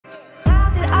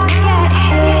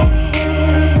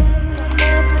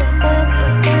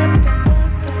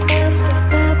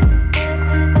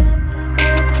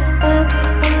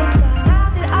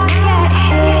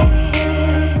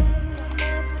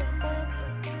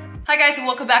Hi guys, and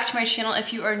welcome back to my channel.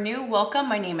 If you are new, welcome.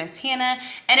 My name is Hannah,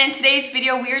 and in today's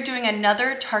video we are doing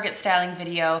another Target styling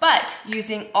video, but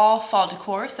using all fall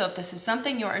decor. So if this is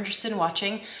something you're interested in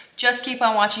watching, just keep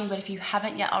on watching. But if you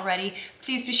haven't yet already,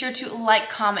 please be sure to like,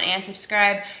 comment, and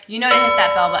subscribe. You know to hit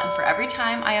that bell button for every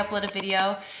time I upload a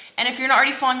video. And if you're not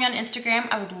already following me on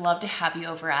Instagram, I would love to have you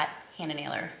over at Hannah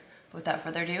Naylor. Without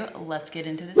further ado, let's get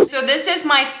into this. So this is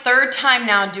my third time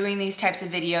now doing these types of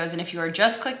videos, and if you are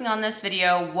just clicking on this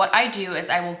video, what I do is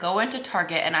I will go into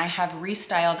Target and I have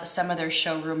restyled some of their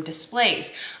showroom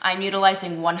displays. I'm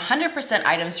utilizing 100%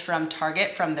 items from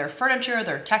Target, from their furniture,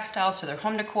 their textiles, to their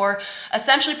home decor,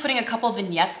 essentially putting a couple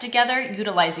vignettes together,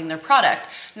 utilizing their product.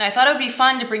 Now I thought it would be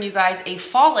fun to bring you guys a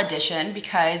fall edition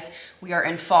because we are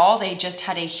in fall. They just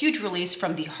had a huge release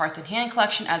from the Hearth and Hand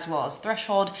collection as well as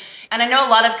Threshold. And I know a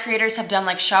lot of creators have done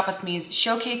like Shop With Me's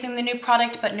showcasing the new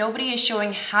product, but nobody is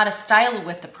showing how to style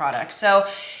with the product. So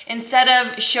instead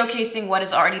of showcasing what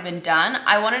has already been done,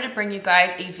 I wanted to bring you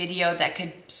guys a video that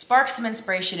could spark some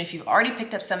inspiration if you've already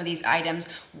picked up some of these items,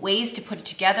 ways to put it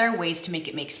together, ways to make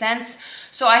it make sense.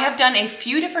 So I have done a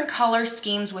few different color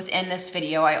schemes within this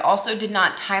video. I also did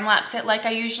not time lapse it like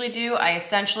I usually do. I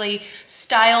essentially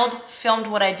styled, filmed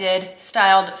what I did,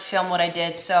 styled, filmed what I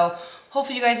did. So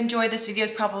hopefully you guys enjoy. This video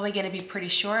is probably going to be pretty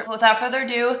short. Without further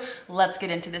ado, let's get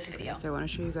into this video. So I want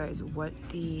to show you guys what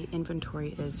the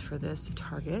inventory is for this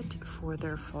Target for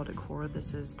their fall decor.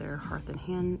 This is their Hearth and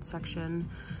Hand section,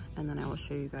 and then I will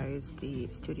show you guys the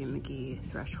Studio McGee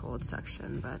Threshold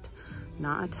section, but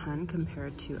not a ton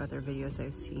compared to other videos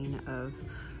I've seen of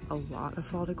a lot of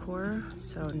fall decor.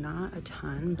 So not a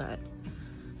ton, but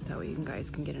that way you guys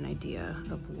can get an idea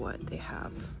of what they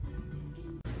have.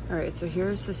 All right, so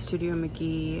here's the Studio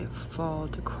McGee fall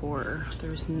decor.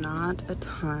 There's not a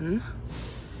ton,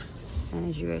 and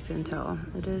as you guys can tell,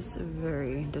 it is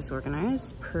very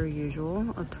disorganized per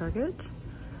usual of Target.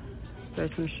 But I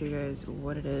just want to show you guys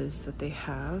what it is that they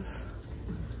have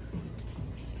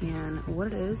and what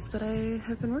it is that I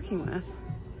have been working with.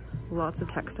 Lots of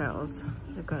textiles.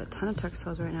 They've got a ton of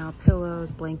textiles right now,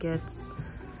 pillows, blankets,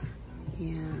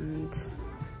 and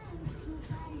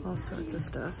all sorts of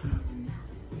stuff.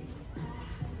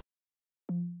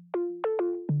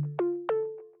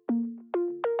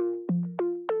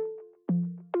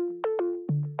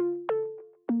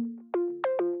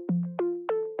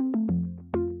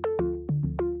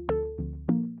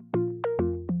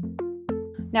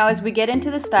 Now, as we get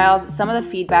into the styles, some of the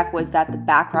feedback was that the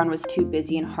background was too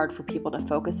busy and hard for people to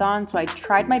focus on. So I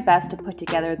tried my best to put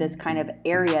together this kind of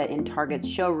area in Target's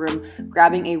showroom,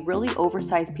 grabbing a really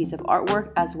oversized piece of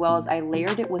artwork, as well as I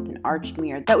layered it with an arched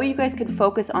mirror. That way you guys could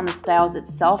focus on the styles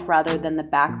itself rather than the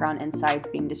background and sides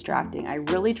being distracting. I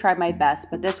really tried my best,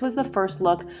 but this was the first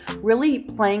look, really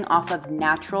playing off of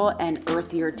natural and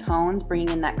earthier tones, bringing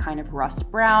in that kind of rust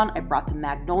brown. I brought the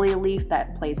magnolia leaf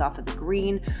that plays off of the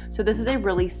green. So this is a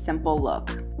really simple look.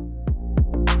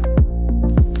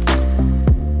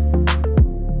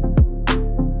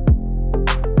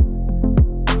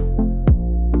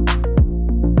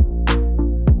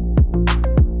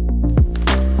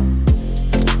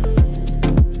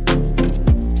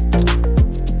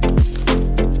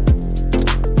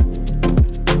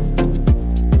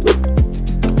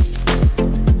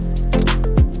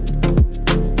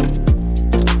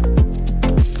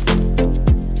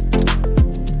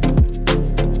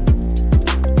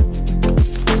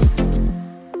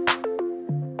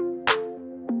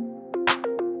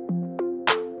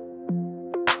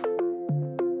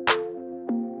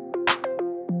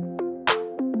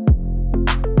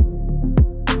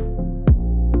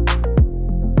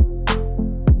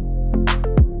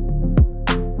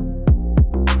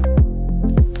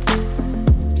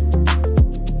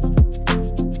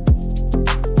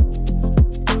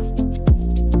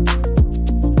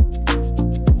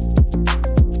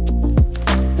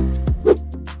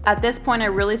 At this point, I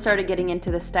really started getting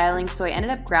into the styling, so I ended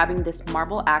up grabbing this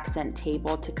marble accent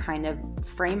table to kind of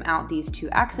frame out these two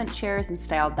accent chairs and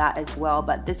styled that as well.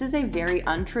 But this is a very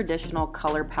untraditional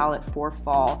color palette for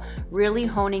fall, really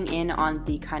honing in on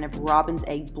the kind of robin's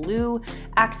egg blue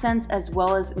accents as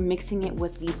well as mixing it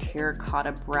with the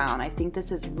terracotta brown. I think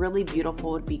this is really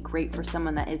beautiful. It would be great for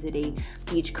someone that is at a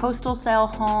beach coastal style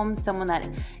home, someone that,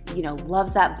 you know,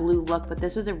 loves that blue look, but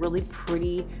this was a really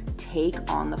pretty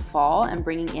take on the fall and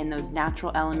bringing in those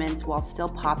natural elements while still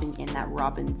popping in that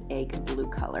robin's egg blue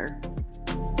color.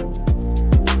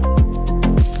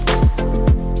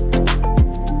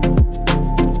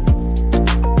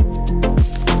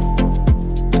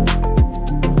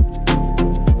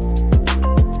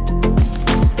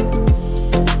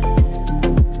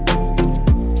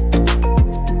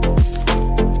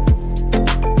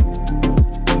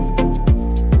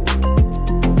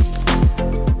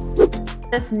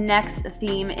 This next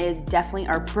theme is definitely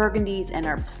our burgundies and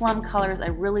our plum colors. I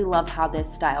really love how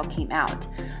this style came out.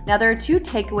 Now there are two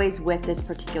takeaways with this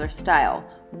particular style.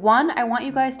 One, I want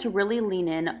you guys to really lean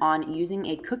in on using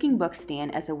a cooking book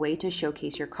stand as a way to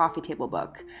showcase your coffee table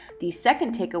book. The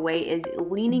second takeaway is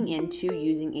leaning into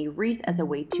using a wreath as a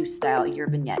way to style your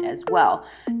vignette as well.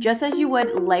 Just as you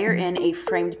would layer in a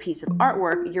framed piece of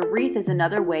artwork, your wreath is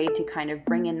another way to kind of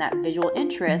bring in that visual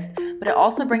interest, but it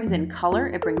also brings in color,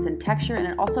 it brings in texture, and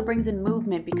it also brings in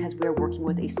movement because we are working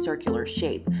with a circular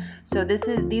shape. So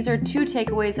these are two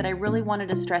takeaways that I really wanted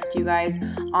to stress to you guys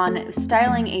on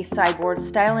styling a sideboard,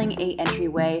 styling a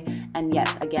entryway, and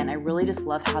yes, again, I really just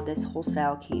love how this whole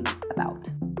style came about.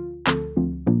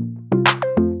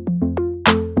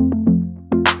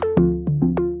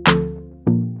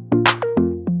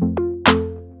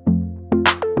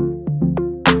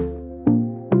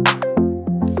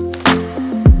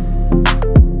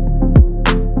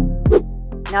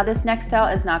 Now this next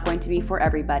style is not going to be for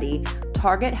everybody.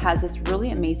 Target has this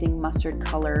really amazing mustard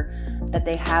color that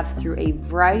they have through a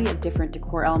variety of different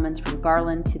decor elements, from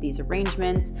garland to these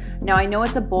arrangements. Now I know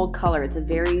it's a bold color, it's a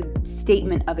very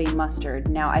statement of a mustard.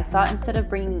 Now I thought instead of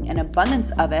bringing an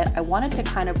abundance of it, I wanted to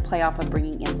kind of play off of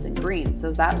bringing in some green.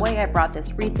 So that way I brought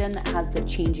this wreath in that has the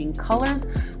changing colors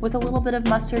with a little bit of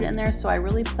mustard in there. So I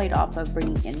really played off of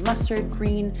bringing in mustard,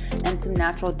 green, and some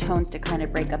natural tones to kind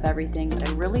of break up everything. But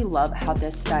I really love how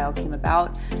this style came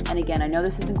about. And again, I know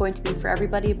this isn't going to be for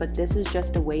everybody, but this is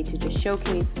just a way to just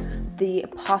showcase the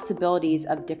possibilities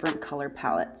of different color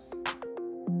palettes.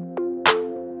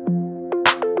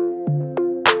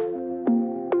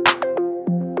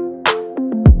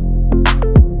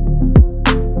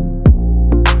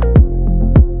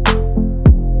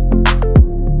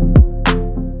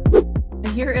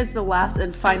 Here is the last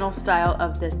and final style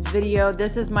of this video.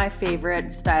 This is my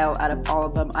favorite style out of all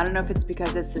of them. I don't know if it's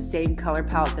because it's the same color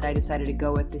palette that I decided to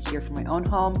go with this year for my own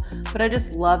home, but I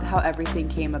just love how everything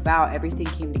came about. Everything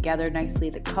came together nicely.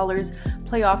 The colors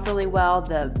play off really well.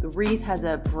 The wreath has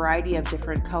a variety of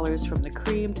different colors, from the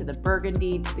cream to the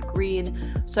burgundy to the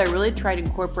green. So I really tried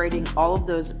incorporating all of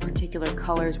those particular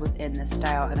colors within this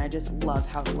style, and I just love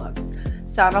how it looks.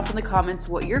 Sound off in the comments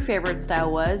what your favorite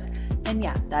style was. And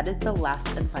yeah, that is the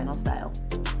last and final style.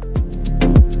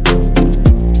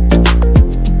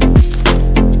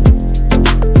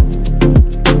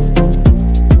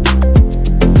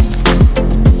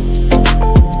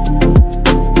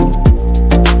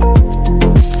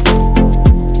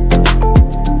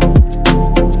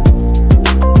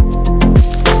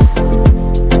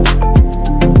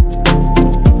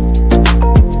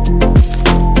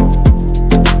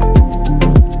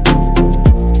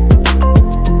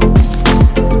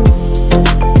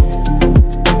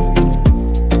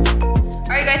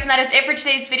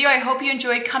 Today's video. I hope you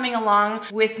enjoyed coming along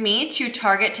with me to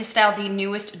Target to style the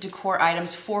newest decor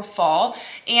items for fall.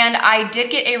 And I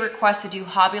did get a request to do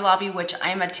Hobby Lobby, which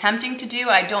I'm attempting to do.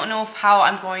 I don't know how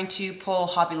I'm going to pull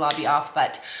Hobby Lobby off,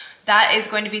 but that is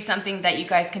going to be something that you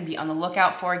guys can be on the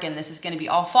lookout for. Again, this is going to be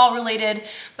all fall related.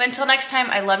 But until next time,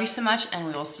 I love you so much, and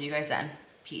we will see you guys then.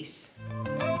 Peace.